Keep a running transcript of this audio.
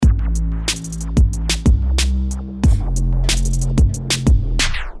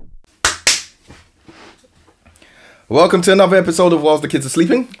Welcome to another episode of Whilst the Kids Are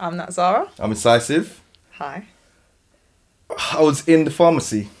Sleeping. I'm not Zara. I'm Incisive. Hi. I was in the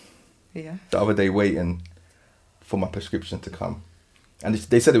pharmacy Yeah. the other day waiting for my prescription to come. And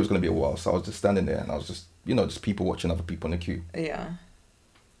they said it was going to be a while, so I was just standing there and I was just, just people watching other people in the queue. Yeah.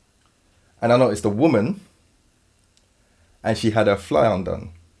 And I noticed a woman and she had her fly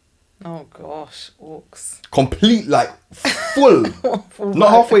undone. Oh gosh, orcs. Complete, full. Full Not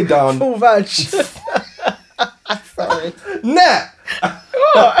veg. halfway down. Full veg. Sorry. Nah!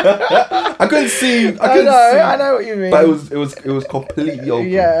 I couldn't see. I know what you mean. But it was completely open.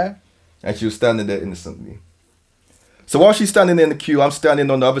 Yeah. And she was standing there innocently. So while she's standing there in the queue, I'm standing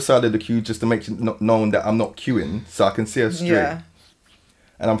on the other side of the queue just to make it known that I'm not queuing, so I can see her straight. Yeah.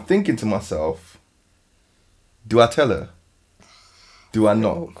 And I'm thinking to myself, do I tell her? Do I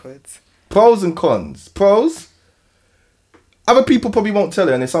not? Awkward. Pros and cons. Pros, other people probably won't tell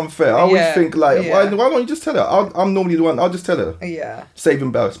her and it's unfair. I always think why don't you just tell her? I'm normally the one, I'll just tell her. Yeah. Save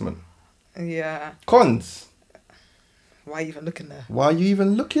embarrassment. Yeah. Cons. Why are you even looking there? Why are you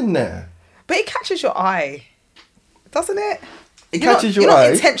even looking there? But it catches your eye, doesn't it? Catches your you're eye? You're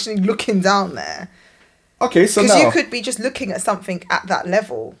not intentionally looking down there. Okay, so now... Because you could be just looking at something at that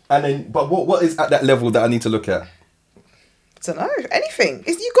level. And then, but what is at that level that I need to look at? I don't know. Anything.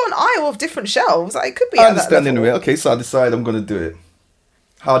 You've got an aisle of different shelves. It could be I at understand that level. anyway. Okay, so I decide I'm going to do it.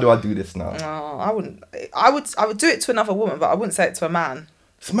 How do I do this now? Oh, I wouldn't. I would do it to another woman, but I wouldn't say it to a man.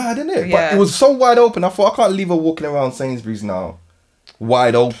 It's mad, isn't it? Yeah. But it was so wide open. I thought I can't leave her walking around Sainsbury's now.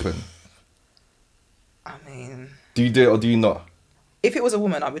 Wide open. I mean... Do you do it or do you not? If it was a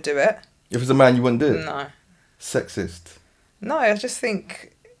woman, I would do it. If it's a man, you wouldn't do it? No. Sexist. No, I just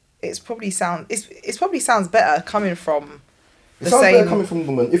think it's probably sounds better coming from It the sounds same... better coming from a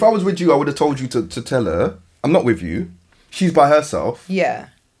woman. If I was with you, I would have told you to tell her. I'm not with you. She's by herself. Yeah.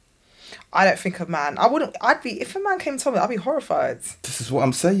 I don't think a man... If a man came and told me, I'd be horrified. This is what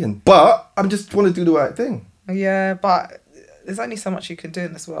I'm saying. But I just want to do the right thing. Yeah, but there's only so much you can do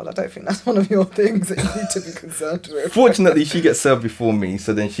in this world. I don't think that's one of your things that you need to be concerned with. Fortunately, she gets served before me,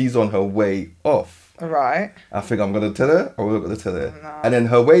 so then she's on her way off. Right. I think I'm going to tell her, or we're going to tell her. No. And then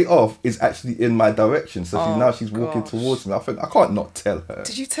her way off is actually in my direction. So she's walking gosh. towards me. I think I can't not tell her.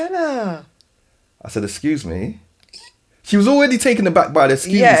 Did you tell her? I said, excuse me. She was already taken aback by the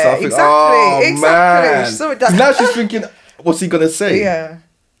excuse me. Yeah, So I think, exactly. man. She saw it done. Now she's thinking, what's he going to say? Yeah.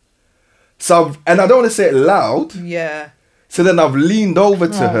 So, and I don't want to say it loud. Yeah. So then I've leaned over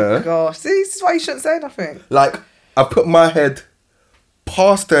to her. Oh, gosh. See, this is why you shouldn't say nothing. Like, I put my head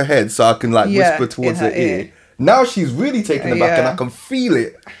past her head so I can whisper towards her ear. Now she's really taken aback and I can feel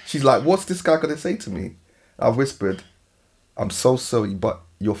it. She's like, what's this guy going to say to me? I've whispered, I'm so sorry, but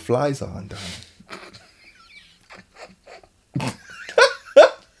your flies are undone.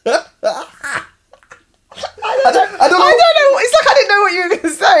 I don't know. It's like I didn't know what you were going to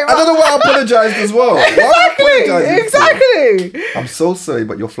say. I don't know why I apologised as well. Exactly. I'm so sorry,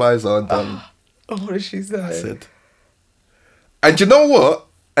 but your flies are undone. Oh, what did she say? I said. And you know what?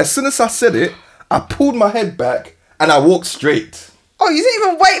 As soon as I said it, I pulled my head back and I walked straight. Oh, you didn't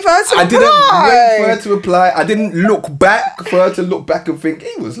even wait for her to reply. I didn't wait for her to reply. I didn't look back for her to look back and think,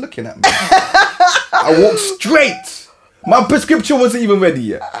 he was looking at me. I walked straight. My prescription wasn't even ready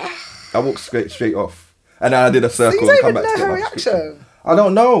yet. I walked straight off. And then I did a circle So you and don't come even back to know get her my reaction? prescription. I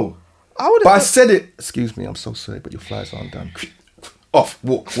don't know. But I said it. Excuse me, I'm so sorry, but your flies aren't done. Off.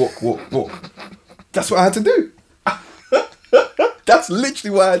 Walk. That's what I had to do. That's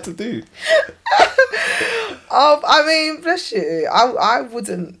literally what I had to do. I mean, bless you. I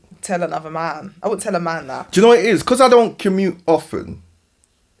wouldn't tell another man. I wouldn't tell a man that. Do you know what it is? Because I don't commute often.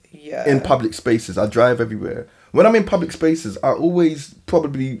 Yeah. In public spaces. I drive everywhere. When I'm in public spaces, I always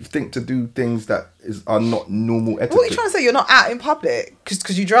probably think to do things that are not normal etiquette. What are you trying to say? You're not out in public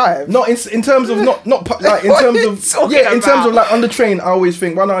because you drive? No, in terms of not like in What terms are you of talking in terms of about? like on the train, I always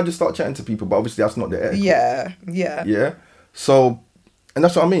think, why don't I just start chatting to people? But obviously that's not the etiquette. Yeah. Yeah. So, and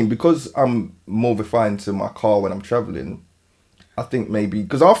that's what I mean, because I'm more refined to my car when I'm traveling. I think maybe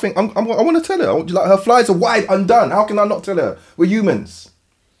because I think I want to tell her. Like, her flies are wide undone. How can I not tell her? We're humans.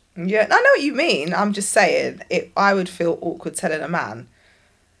 Yeah, I know what you mean. I'm just saying, I would feel awkward telling a man.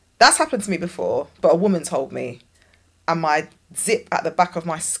 That's happened to me before, but a woman told me, and my zip at the back of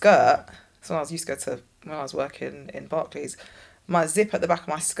my skirt. So when I was working in Barclays, my zip at the back of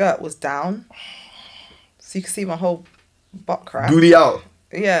my skirt was down, so you could see my whole butt crack. Booty out.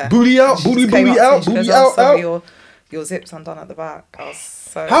 Yeah. Booty out. She Booty just came up to me, out. she Booty goes, "Oh, out. sorry, Out. Your zip's undone at the back." I was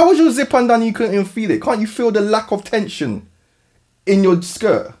so. How was your zip undone? You couldn't even feel it. Can't you feel the lack of tension in your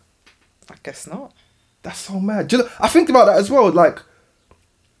skirt? I guess not. That's so mad. Do you know, I think about that as well. Like,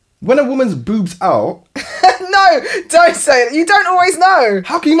 When a woman's boob's out... No, don't say it. You don't always know.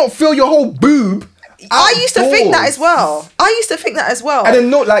 How can you not feel your whole boob? I used to think that as well. And then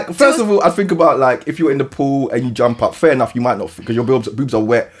not like, first of all, I think about like, if you're in the pool and you jump up, fair enough, you might not, because your boobs are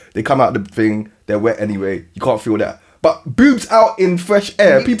wet. They come out the thing, they're wet anyway. You can't feel that. But boobs out in fresh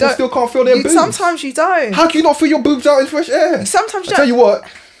air, people still can't feel their boobs. Sometimes you don't. How can you not feel your boobs out in fresh air? Sometimes you don't. I tell you what.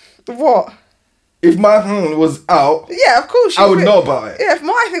 What? If my was out, yeah, of course I would know about it. Yeah, if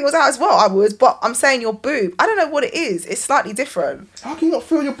my thing was out as well, I would. But I'm saying your boob, I don't know what it is. It's slightly different. How can you not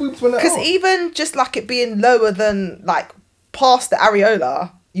feel your boobs when they're out? Because even just like it being lower than like past the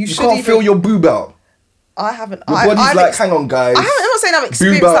areola, you should can't feel your boob out. I haven't. Your body's like, hang on, guys. I'm not saying I've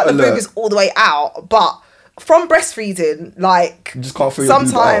experienced that the boob is all the way out, but from breastfeeding, like you just can't feel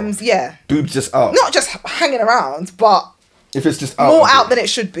sometimes, your boob out. Yeah, boob's just out. Not just hanging around, but if it's just out, more out than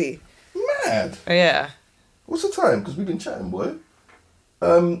it should be. Mad. Yeah. What's the time? Because we've been chatting, boy.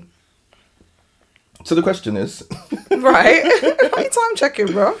 So the question is... Right. What are you time checking,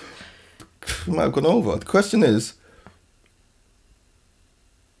 bro? We might have gone over. The question is...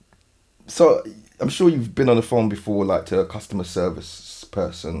 So, I'm sure you've been on the phone before, like, to a customer service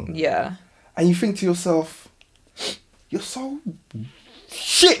person. Yeah. And you think to yourself, you're so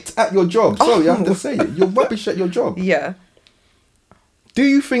shit at your job. Sorry, I have to say it. You're rubbish at your job. Yeah. Do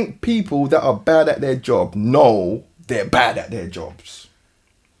you think people that are bad at their job know they're bad at their jobs?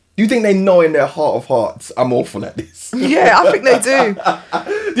 Do you think they know in their heart of hearts, I'm awful at this? Yeah, I think they do.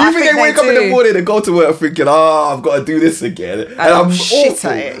 Do you think they wake up in the morning and go to work thinking, I've got to do this again. And I'm shit awful.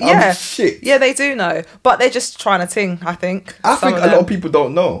 at it. Yeah. I'm shit. Yeah, they do know. But they're just trying to ting, I think. I think a lot of people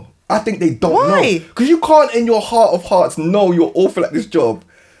don't know. I think they don't know. Why? Because you can't in your heart of hearts know you're awful at this job.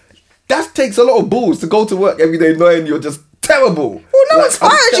 That takes a lot of balls to go to work every day knowing you're just terrible. Well, no one's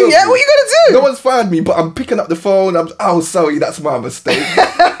fired you yet. What are you going to do? No one's fired me, but I'm picking up the phone. Sorry, that's my mistake.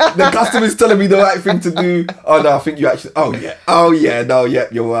 The customer's telling me the right thing to do. Oh, no, I think you actually...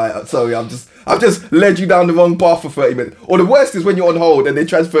 you're right. Sorry, I've just led you down the wrong path for 30 minutes. Or the worst is when you're on hold and they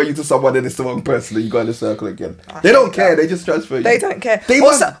transfer you to someone and it's the wrong person and you go in a circle again. They don't care. They just transfer you. They don't care.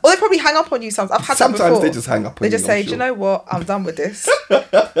 Or they probably hang up on you sometimes. I've had that before. Sometimes they just hang up on you. They just say, do you know what? I'm done with this. So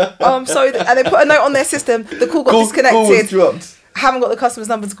and they put a note on their system. The call got disconnected. Call was dropped. Haven't got the customer's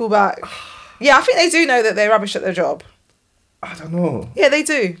number to call back. Yeah, I think they do know that they're rubbish at their job. I don't know. Yeah, they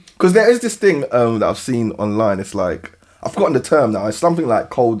do. Because there is this thing that I've seen online. It's like, I've forgotten the term now. It's something like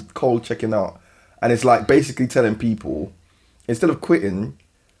cold checking out. And it's like basically telling people, instead of quitting,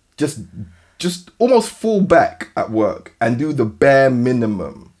 just almost fall back at work and do the bare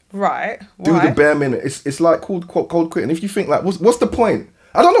minimum. Right. Do the bare minimum. It's like cold quitting. If you think like, what's the point?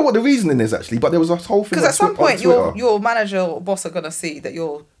 I don't know what the reasoning is actually, but there was a whole thing. Because at some point, your manager or boss are gonna see that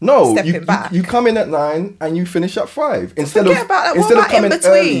you're stepping back. You come in at 9 and you finish at 5 instead of coming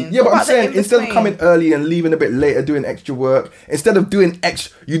early. Yeah, but I'm saying instead of coming early and leaving a bit later, doing extra work, instead of doing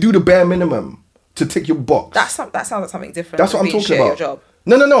extra, you do the bare minimum to tick your box. That sounds like something different. That's what I'm talking about. Your job.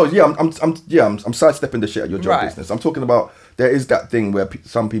 No. Yeah, I'm sidestepping the shit at your job business. I'm talking about there is that thing where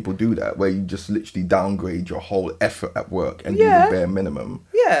some people do that, where you just literally downgrade your whole effort at work and do the bare minimum.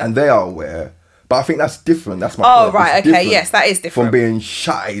 Yeah. And they are aware. But I think that's different. That's my point. Oh, right. Okay. Yes, that is different. From being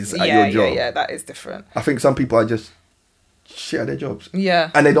shies at your job. Yeah, that is different. I think some people are just shit at their jobs. Yeah.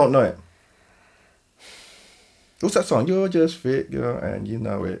 And they don't know it. What's that song? You're just fit, girl, and you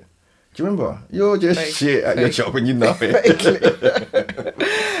know it. Do you remember? You're just shit at your job and you know it.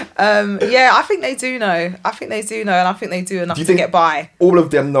 Yeah, I think they do know. And I think they do enough to get by. All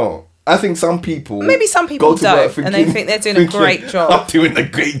of them know. I think some people... Maybe some people don't, and they think they're doing a great job. I'm doing a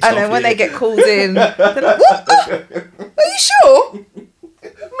great job. And then when they get called in, they're like, what? Are you sure?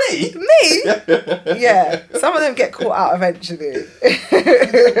 Me? Yeah. Some of them get caught out eventually.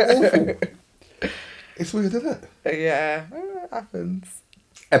 Awful. It's weird, isn't it? Yeah. It happens.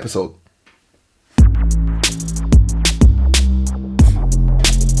 Episode.